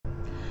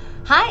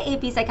Hi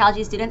AP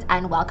Psychology students,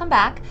 and welcome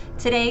back.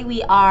 Today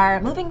we are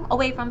moving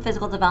away from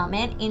physical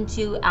development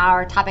into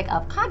our topic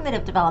of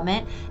cognitive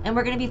development, and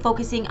we're going to be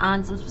focusing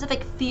on some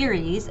specific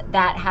theories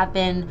that have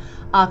been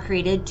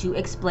created to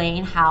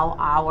explain how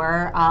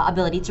our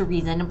ability to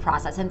reason and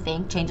process and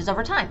think changes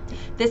over time.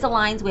 This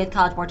aligns with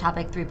College Board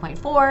Topic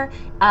 3.4,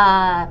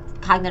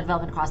 cognitive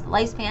development across the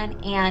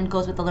lifespan, and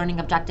goes with the learning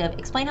objective,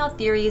 explain how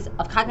theories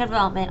of cognitive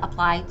development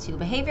apply to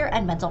behavior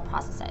and mental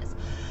processes.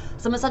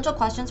 Some essential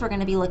questions we're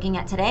going to be looking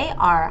at today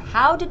are: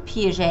 how did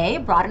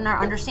Piaget broaden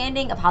our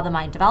understanding of how the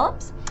mind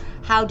develops?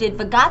 How did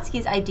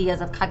Vygotsky's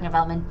ideas of cognitive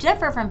development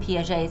differ from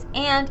Piaget's?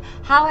 And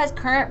how has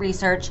current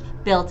research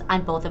built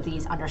on both of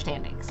these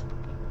understandings?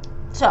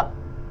 So,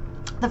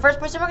 the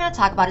first person we're going to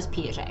talk about is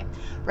Piaget,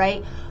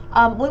 right?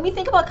 When we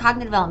think about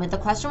cognitive development, the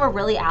question we're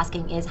really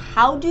asking is,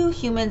 how do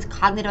humans'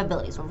 cognitive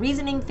abilities, so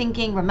reasoning,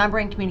 thinking,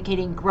 remembering,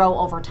 communicating, grow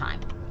over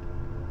time?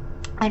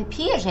 And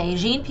Piaget,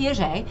 Jean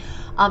Piaget,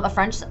 a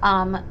French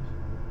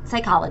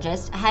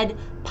psychologist, had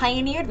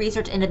pioneered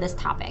research into this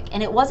topic.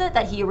 And it wasn't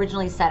that he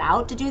originally set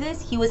out to do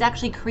this. He was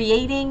actually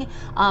creating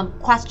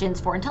questions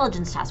for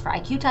intelligence tests, for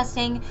IQ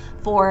testing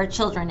for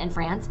children in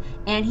France.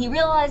 And he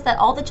realized that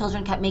all the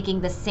children kept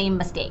making the same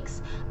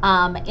mistakes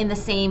in the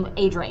same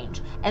age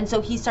range. And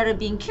so he started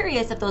being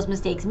curious if those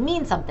mistakes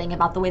mean something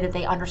about the way that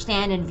they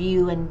understand and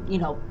view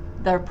and,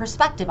 their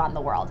perspective on the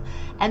world.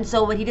 And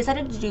so what he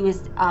decided to do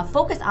is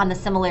focus on the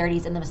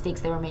similarities in the mistakes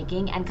they were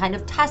making and kind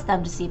of test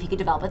them to see if he could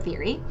develop a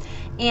theory.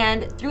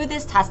 And through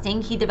this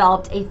testing, he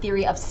developed a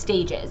theory of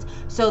stages.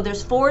 So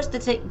there's four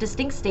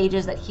distinct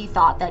stages that he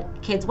thought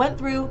that kids went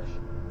through.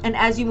 And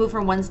as you move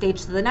from one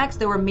stage to the next,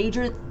 there were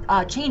major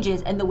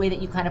changes in the way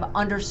that you kind of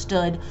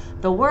understood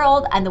the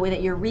world and the way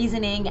that your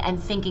reasoning and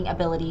thinking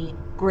ability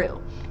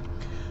grew.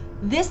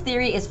 This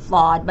theory is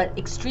flawed, but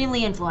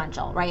extremely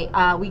influential, right?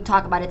 We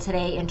talk about it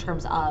today in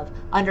terms of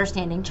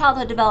understanding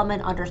childhood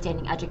development,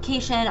 understanding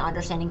education,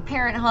 understanding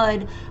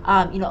parenthood.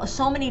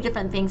 So many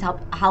different things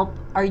help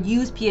or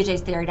use Piaget's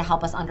theory to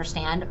help us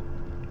understand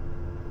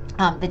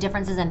the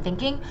differences in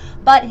thinking.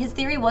 But his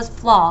theory was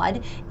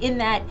flawed in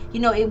that,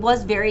 it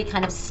was very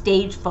kind of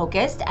stage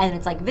focused, and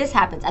it's like this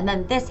happens and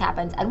then this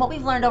happens. And what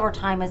we've learned over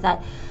time is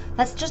that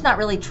that's just not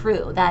really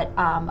true, that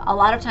a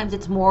lot of times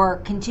it's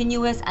more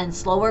continuous and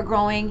slower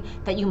growing,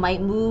 that you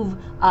might move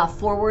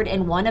forward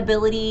in one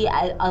ability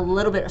a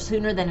little bit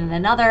sooner than in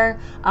another,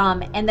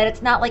 and that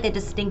it's not like a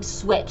distinct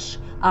switch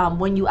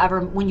when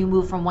you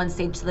move from one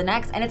stage to the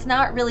next. And it's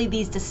not really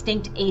these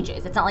distinct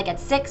ages. It's not like at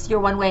 6 you're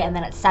one way and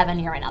then at 7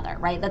 you're another,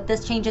 right? That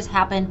this changes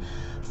happen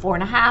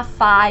 4.5,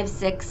 5,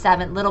 6,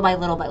 7, little by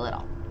little by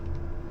little.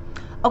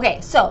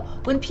 Okay, so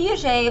when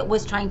Piaget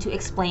was trying to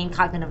explain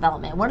cognitive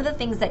development, one of the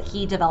things that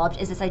he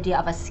developed is this idea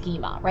of a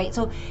schema, right?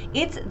 So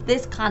it's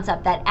this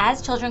concept that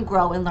as children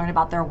grow and learn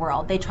about their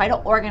world, they try to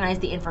organize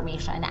the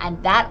information,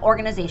 and that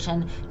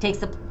organization takes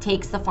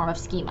the form of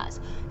schemas.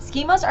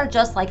 Schemas are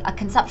just like a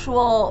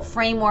conceptual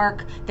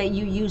framework that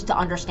you use to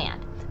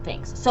understand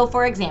things. So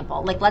for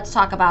example, let's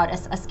talk about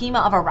a schema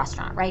of a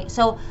restaurant, right?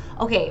 So,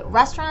 okay,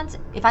 restaurants,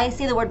 if I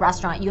say the word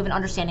restaurant, you have an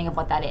understanding of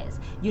what that is.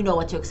 You know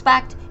what to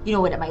expect, you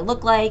know what it might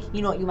look like,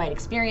 you know what you might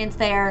experience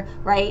there,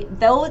 right?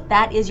 Though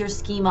that is your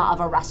schema of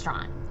a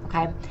restaurant,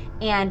 okay?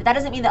 And that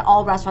doesn't mean that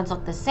all restaurants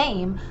look the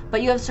same,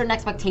 but you have certain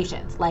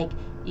expectations, like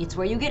it's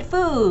where you get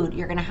food,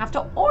 you're gonna have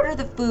to order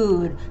the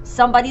food,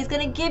 somebody's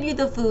gonna give you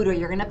the food, or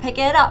you're gonna pick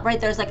it up,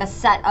 right? There's like a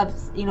set of,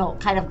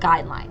 kind of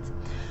guidelines.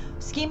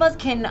 Schemas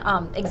can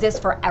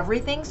exist for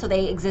everything. So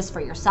they exist for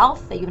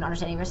yourself, that you have an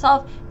understanding of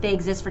yourself. They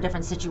exist for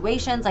different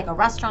situations, like a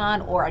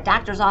restaurant or a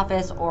doctor's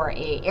office or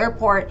a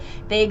airport.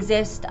 They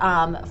exist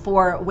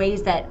for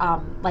ways that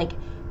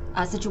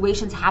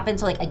situations happen.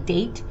 So like a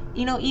date,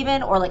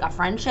 even, or like a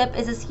friendship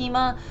is a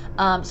schema.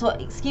 So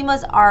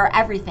schemas are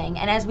everything.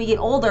 And as we get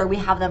older, we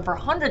have them for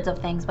hundreds of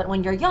things. But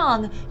when you're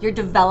young, you're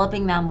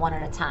developing them one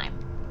at a time.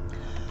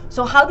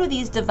 So how do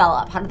these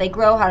develop? How do they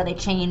grow? How do they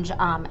change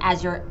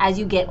as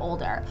you get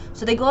older?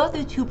 So they go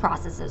through two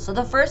processes. So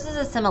the first is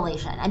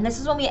assimilation, and this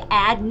is when we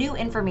add new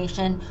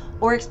information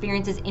or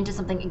experiences into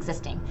something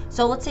existing.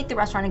 So let's take the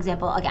restaurant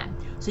example again.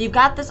 So you've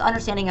got this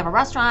understanding of a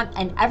restaurant,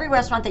 and every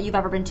restaurant that you've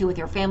ever been to with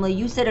your family,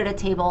 you sit at a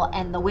table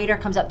and the waiter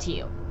comes up to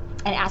you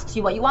and asks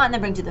you what you want and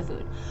then brings you the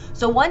food.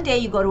 So one day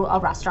you go to a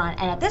restaurant,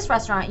 and at this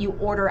restaurant you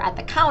order at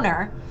the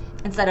counter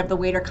instead of the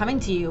waiter coming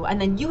to you,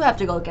 and then you have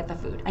to go get the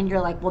food. And you're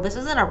like, well, this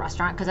isn't a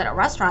restaurant, because at a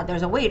restaurant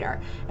there's a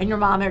waiter. And your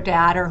mom or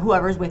dad or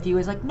whoever's with you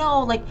is like,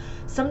 no,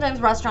 sometimes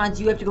restaurants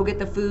you have to go get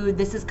the food.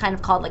 This is kind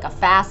of called like a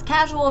fast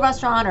casual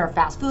restaurant or a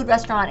fast food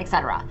restaurant,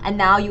 etc. And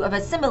now you have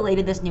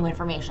assimilated this new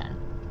information.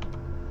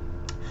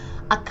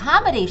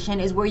 Accommodation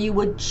is where you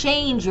would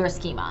change your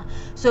schema.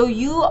 So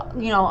you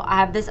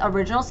have this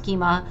original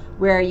schema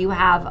where you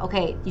have,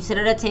 okay, you sit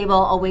at a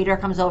table, a waiter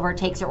comes over,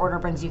 takes your order,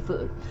 brings you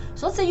food.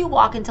 So let's say you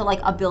walk into like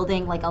a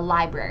building, like a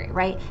library,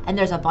 right? And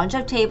there's a bunch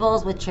of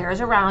tables with chairs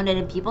around it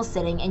and people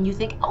sitting, and you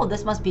think, oh,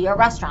 this must be a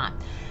restaurant.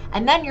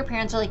 And then your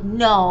parents are like,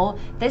 no,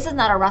 this is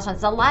not a restaurant,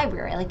 it's a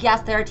library. Like,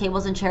 yes, there are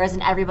tables and chairs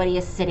and everybody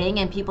is sitting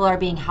and people are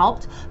being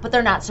helped, but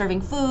they're not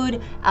serving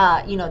food.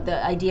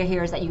 The idea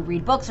here is that you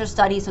read books or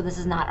study, so this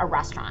is not a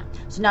restaurant.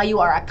 So now you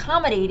are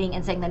accommodating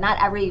and saying that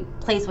not every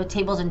place with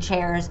tables and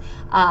chairs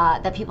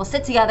that people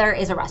sit together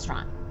is a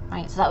restaurant,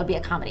 right? So that would be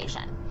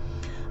accommodation.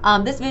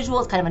 This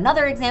visual is kind of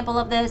another example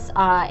of this.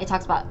 It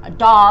talks about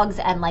dogs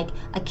and like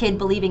a kid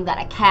believing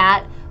that a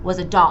cat was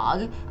a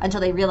dog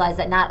until they realized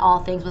that not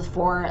all things with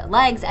 4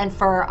 legs and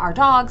fur are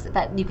dogs,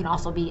 that you can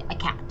also be a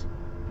cat.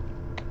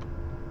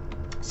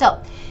 So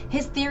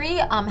his theory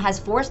has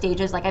 4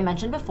 stages, like I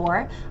mentioned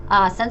before: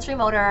 sensory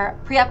motor,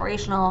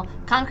 pre-operational,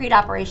 concrete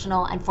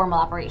operational, and formal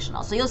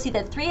operational. So you'll see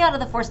that 3 out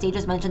of the 4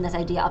 stages mention this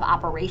idea of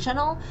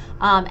operational,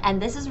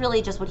 and this is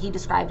really just what he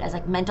described as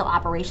like mental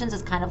operations,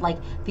 is kind of like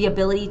the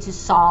ability to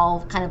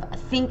solve, kind of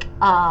think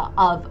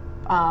of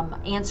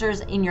answers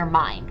in your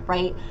mind,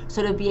 right?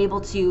 So to be able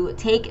to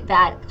take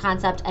that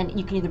concept, and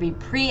you can either be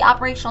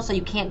pre-operational, so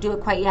you can't do it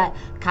quite yet,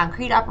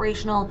 concrete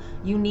operational,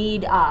 you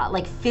need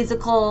like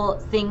physical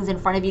things in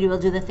front of you to be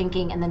able to do the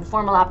thinking, and then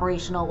formal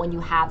operational when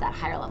you have that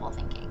higher level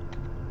thinking.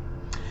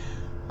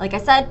 Like I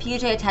said,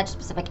 Piaget attached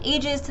specific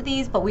ages to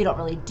these, but we don't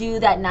really do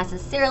that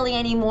necessarily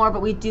anymore,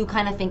 but we do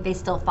kind of think they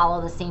still follow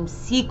the same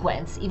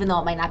sequence, even though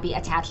it might not be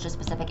attached to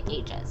specific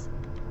ages.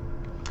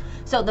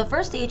 So the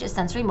first stage is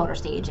sensory motor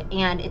stage,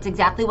 and it's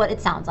exactly what it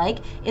sounds like.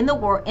 In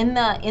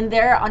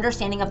their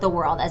understanding of the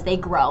world as they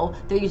grow,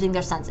 they're using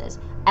their senses.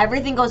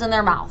 Everything goes in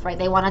their mouth, right?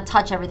 They want to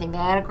touch everything, they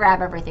want to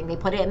grab everything, they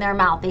put it in their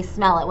mouth, they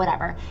smell it,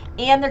 whatever.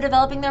 And they're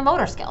developing their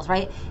motor skills,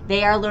 right?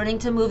 They are learning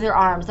to move their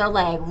arms, their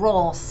leg,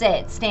 roll,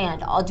 sit,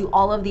 stand, do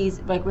all of these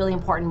like really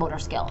important motor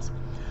skills.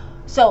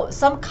 So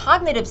some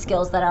cognitive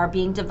skills that are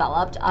being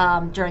developed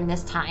during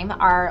this time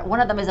are,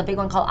 one of them is a big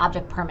one called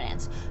object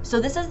permanence.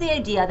 So this is the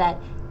idea that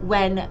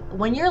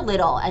when you're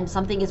little and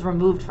something is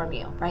removed from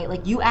you, right?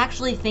 Like you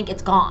actually think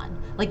it's gone.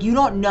 Like you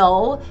don't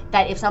know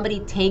that if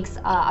somebody takes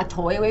a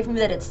toy away from you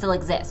that it still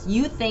exists.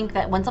 You think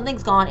that when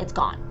something's gone, it's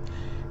gone.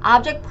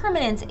 Object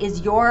permanence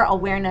is your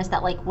awareness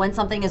that like when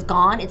something is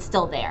gone, it's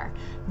still there.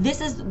 This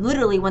is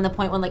literally when the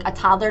point when like a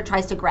toddler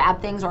tries to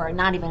grab things, or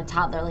not even a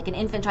toddler, like an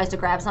infant tries to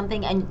grab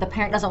something and the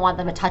parent doesn't want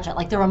them to touch it,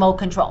 like the remote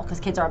control, because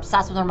kids are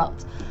obsessed with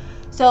remotes.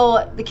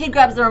 So the kid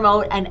grabs the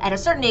remote, and at a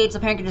certain age, the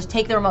parent can just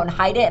take the remote and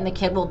hide it, and the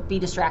kid will be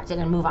distracted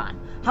and move on.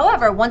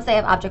 However, once they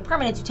have object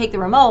permanence, you take the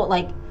remote,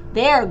 like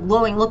they're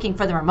looking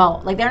for the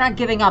remote. Like they're not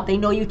giving up. They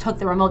know you took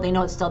the remote. They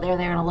know it's still there.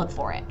 They're going to look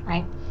for it,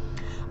 right?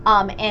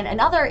 And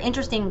another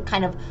interesting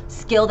kind of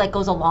skill that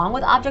goes along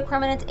with object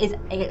permanence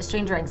is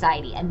stranger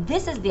anxiety. And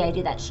this is the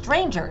idea that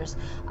strangers,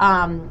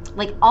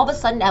 like all of a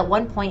sudden at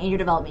one point in your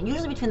development,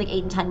 usually between like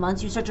 8 and 10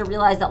 months, you start to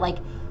realize that like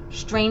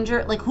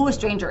who a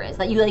stranger is,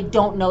 that you like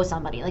don't know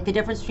somebody, like the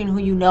difference between who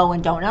you know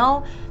and don't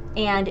know.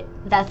 And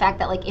that fact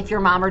that like if your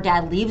mom or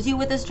dad leaves you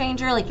with a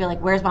stranger, like you're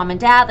like, where's mom and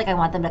dad? Like I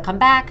want them to come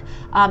back.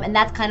 And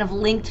that's kind of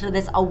linked to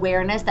this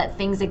awareness that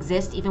things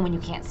exist even when you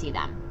can't see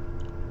them.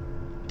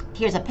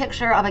 Here's a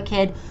picture of a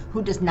kid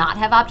who does not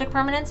have object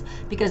permanence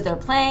because they're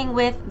playing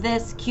with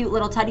this cute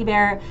little teddy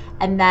bear,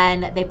 and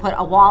then they put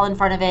a wall in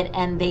front of it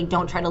and they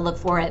don't try to look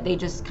for it. They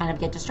just kind of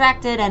get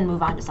distracted and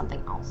move on to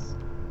something else.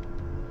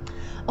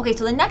 Okay,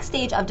 so the next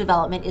stage of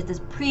development is this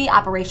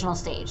pre-operational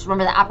stage.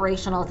 Remember that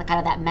operational is kind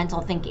of that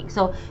mental thinking.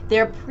 So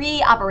they're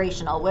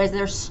pre-operational, whereas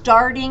they're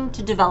starting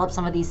to develop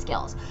some of these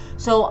skills.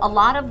 So a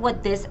lot of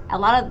what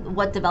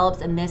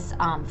develops in this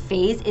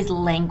phase is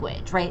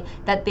language, right?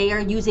 That they are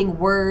using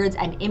words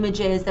and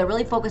images. They're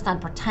really focused on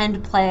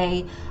pretend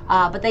play,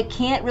 but they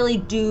can't really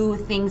do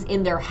things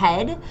in their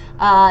head.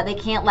 They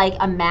can't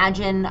like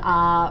imagine,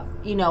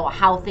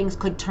 how things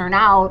could turn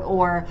out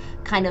or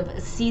kind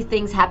of see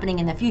things happening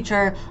in the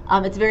future.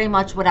 It's very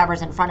much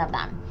whatever's in front of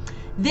them.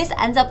 This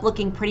ends up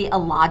looking pretty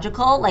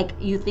illogical. Like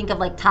you think of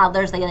like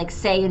toddlers, they like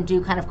say and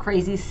do kind of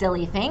crazy,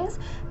 silly things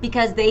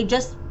because they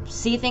just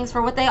see things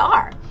for what they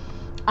are.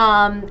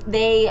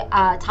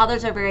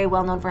 Toddlers are very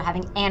well known for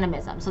having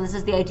animism. So this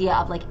is the idea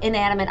of like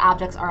inanimate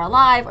objects are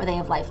alive or they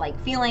have lifelike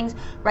feelings,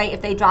 right?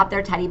 If they drop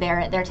their teddy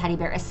bear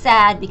is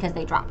sad because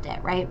they dropped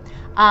it, right?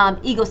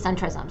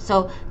 Egocentrism.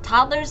 So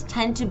toddlers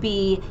tend to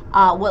be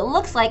what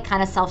looks like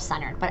kind of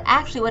self-centered, but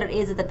actually what it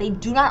is that they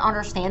do not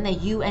understand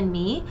that you and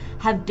me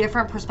have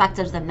different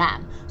perspectives than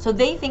them. So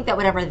they think that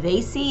whatever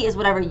they see is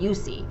whatever you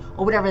see,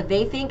 or whatever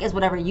they think is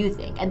whatever you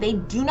think. And they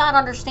do not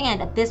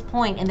understand at this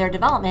point in their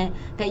development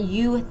that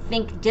you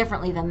think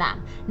differently than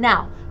them.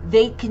 Now,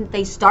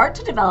 they start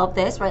to develop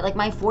this, right? Like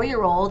my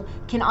 4-year-old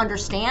can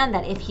understand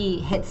that if he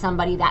hits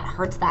somebody that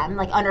hurts them,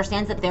 like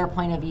understands that their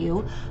point of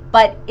view,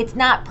 but it's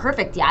not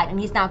perfect yet, and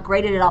he's not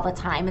great at it all the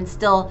time, and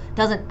still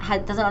doesn't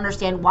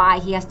understand why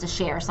he has to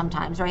share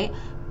sometimes, right?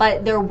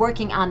 But they're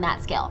working on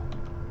that skill.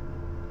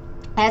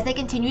 As they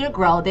continue to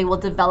grow, they will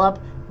develop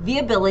the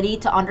ability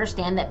to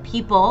understand that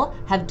people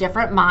have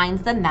different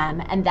minds than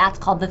them, and that's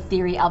called the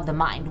theory of the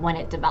mind when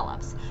it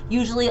develops.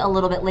 Usually a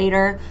little bit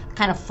later,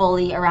 kind of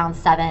fully around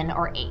 7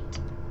 or 8.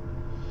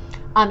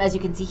 As you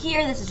can see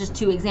here, this is just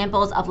 2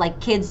 examples of like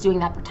kids doing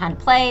that pretend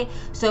play.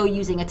 So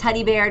using a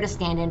teddy bear to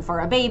stand in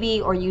for a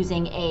baby, or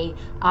using a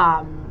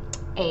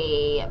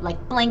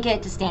like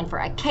blanket to stand for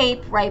a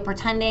cape, right?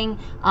 Pretending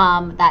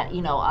that,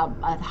 you know,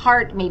 a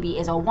heart maybe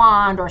is a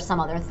wand or some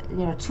other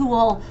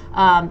tool.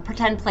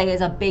 Pretend play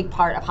is a big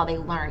part of how they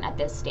learn at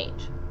this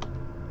stage.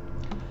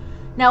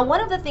 Now,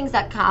 one of the things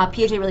that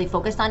Piaget really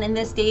focused on in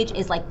this stage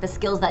is like the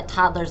skills that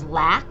toddlers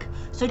lack.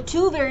 So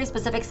 2 very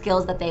specific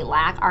skills that they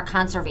lack are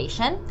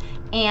conservation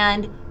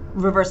and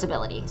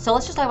reversibility. So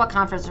let's just talk about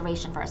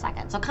conservation for a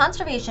second. So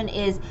conservation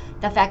is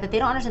the fact that they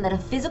don't understand that a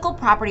physical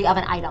property of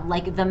an item,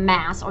 like the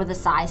mass or the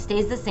size,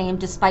 stays the same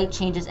despite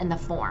changes in the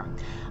form.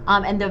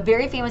 And the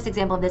very famous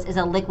example of this is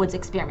a liquids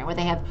experiment, where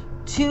they have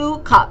 2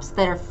 cups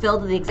that are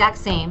filled the exact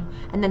same,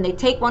 and then they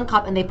take 1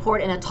 cup and they pour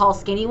it in a tall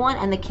skinny one,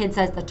 and the kid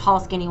says the tall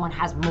skinny one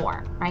has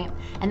more, right?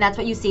 And that's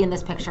what you see in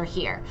this picture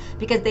here,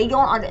 because they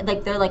don't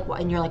like, they're like,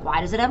 and you're like,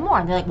 why does it have more?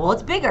 And they're like, well,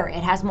 it's bigger,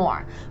 it has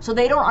more. So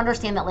they don't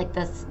understand that like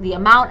the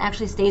amount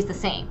actually stays the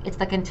same. It's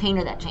the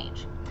container that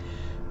changed.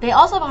 They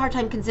also have a hard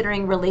time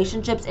considering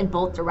relationships in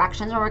both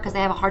directions, remember, because they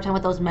have a hard time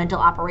with those mental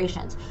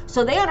operations.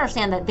 So they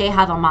understand that they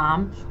have a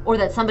mom, or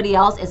that somebody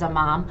else is a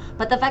mom,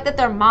 but the fact that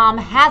their mom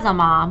has a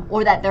mom,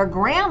 or that their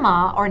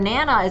grandma or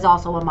nana is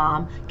also a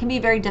mom, can be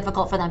very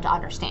difficult for them to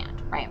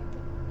understand, right?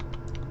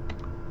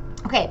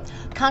 Okay,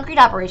 concrete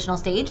operational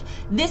stage.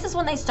 This is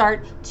when they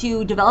start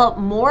to develop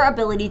more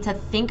ability to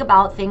think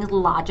about things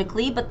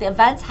logically, but the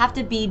events have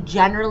to be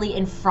generally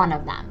in front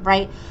of them,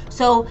 right?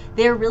 So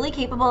they're really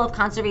capable of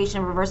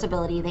conservation and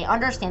reversibility. They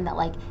understand that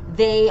like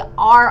they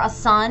are a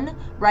son,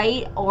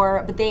 right?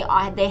 But they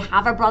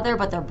have a brother,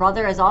 but their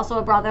brother is also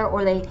a brother,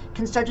 or they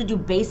can start to do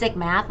basic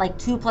math, like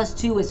 2 +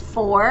 2 is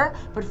 4,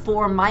 but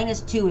 4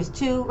 - 2 is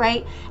 2,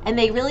 right? And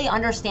they really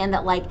understand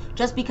that like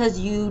just because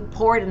you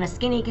pour it in a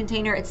skinny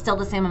container, it's still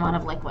the same amount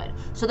of liquid.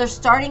 So they're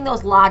starting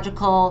those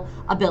logical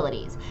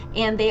abilities,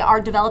 and they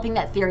are developing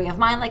that theory of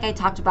mind, like I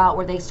talked about,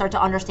 where they start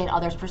to understand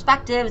others'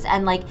 perspectives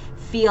and like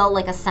feel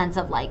like a sense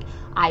of like,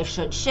 I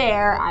should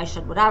share, I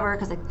should whatever,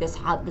 because like this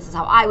is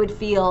how I would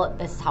feel,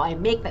 this is how I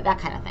make that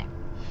kind of thing.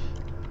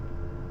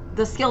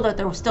 The skill that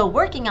they're still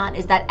working on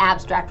is that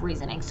abstract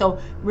reasoning. So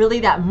really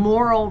that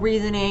moral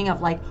reasoning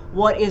of like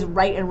what is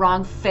right and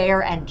wrong,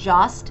 fair and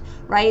just,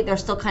 right? They're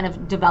still kind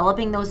of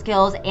developing those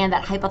skills, and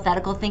that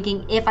hypothetical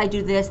thinking, if I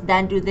do this,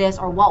 then do this,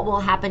 or what will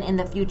happen in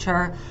the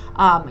future,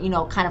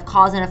 kind of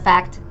cause and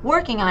effect,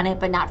 working on it,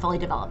 but not fully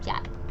developed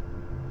yet.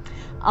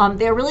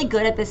 They're really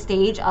good at this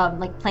stage of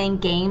like playing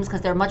games,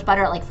 because they're much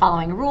better at like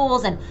following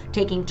rules and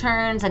taking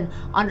turns and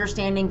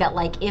understanding that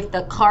like if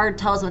the card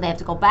tells them they have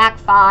to go back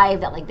 5,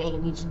 that like they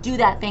need to do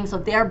that thing. So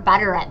they're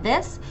better at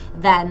this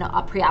than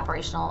a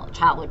pre-operational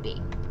child would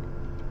be.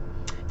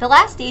 The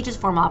last stage is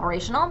formal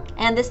operational,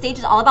 and this stage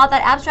is all about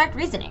that abstract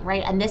reasoning,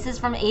 right? And this is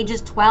from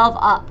ages 12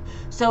 up.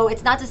 So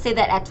it's not to say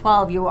that at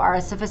 12 you are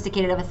as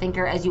sophisticated of a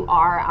thinker as you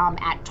are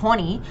at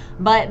 20,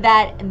 but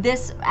that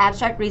this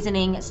abstract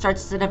reasoning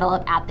starts to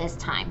develop at this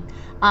time.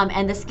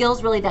 And the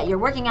skills really that you're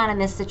working on in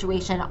this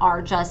situation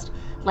are just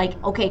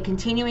like, okay,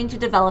 continuing to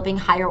developing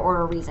higher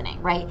order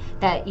reasoning, right?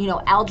 That,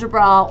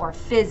 algebra or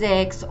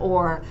physics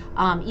or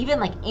even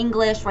like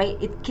English, right?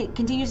 It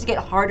continues to get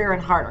harder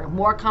and harder,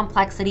 more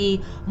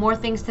complexity, more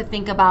things to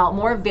think about,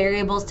 more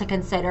variables to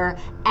consider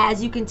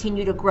as you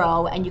continue to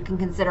grow, and you can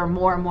consider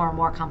more and more and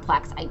more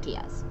complex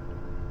ideas.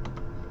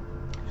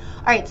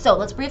 All right, so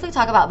let's briefly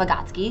talk about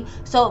Vygotsky.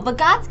 So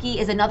Vygotsky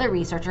is another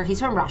researcher. He's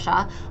from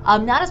Russia,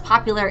 not as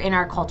popular in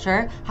our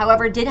culture,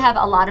 however, did have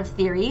a lot of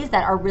theories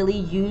that are really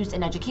used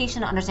in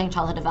education to understanding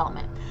childhood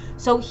development.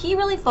 So he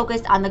really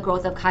focused on the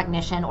growth of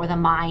cognition, or the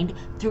mind,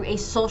 through a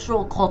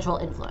social cultural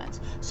influence.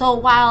 So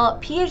while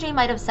Piaget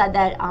might have said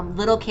that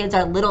little kids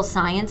are little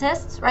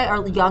scientists, right,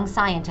 or young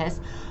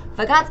scientists,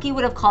 Vygotsky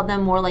would have called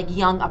them more like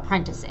young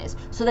apprentices,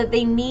 so that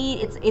they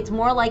need, it's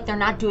more like they're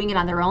not doing it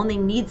on their own, they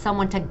need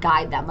someone to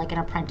guide them like an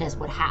apprentice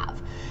would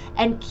have.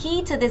 And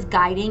key to this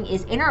guiding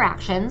is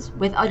interactions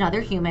with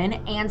another human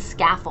and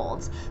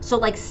scaffolds, so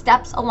like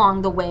steps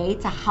along the way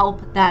to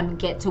help them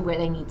get to where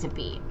they need to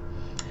be.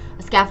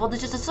 A scaffold is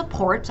just a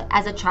support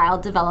as a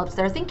child develops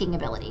their thinking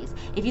abilities.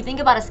 If you think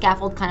about a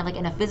scaffold kind of like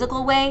in a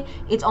physical way,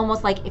 it's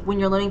almost like when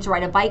you're learning to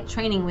ride a bike,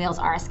 training wheels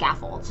are a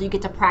scaffold. So you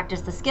get to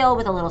practice the skill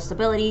with a little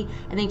stability,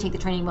 and then you take the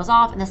training wheels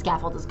off and the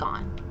scaffold is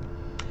gone.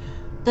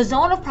 The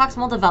zone of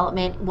proximal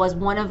development was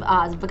one of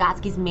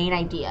Vygotsky's main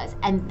ideas,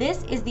 and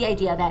this is the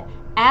idea that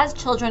as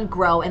children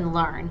grow and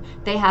learn,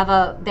 they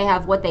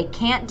have what they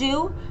can't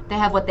do, they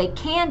have what they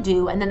can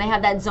do, and then they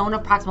have that zone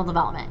of proximal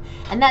development.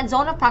 And that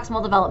zone of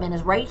proximal development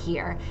is right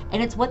here,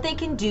 and it's what they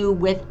can do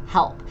with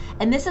help.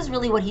 And this is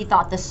really what he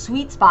thought the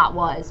sweet spot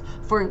was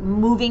for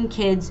moving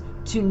kids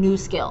to new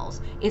skills,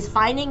 is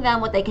finding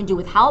them what they can do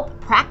with help,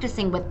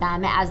 practicing with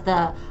them as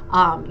the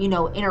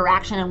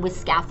interaction and with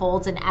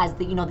scaffolds and as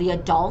the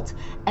adult,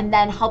 and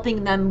then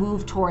helping them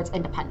move towards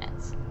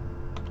independence.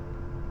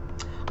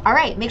 All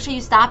right, make sure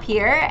you stop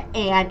here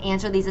and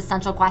answer these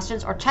essential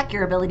questions, or check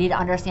your ability to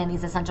understand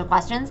these essential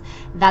questions.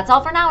 That's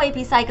all for now, AP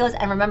Psychos,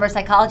 and remember,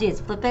 psychology is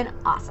flippin'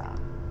 awesome.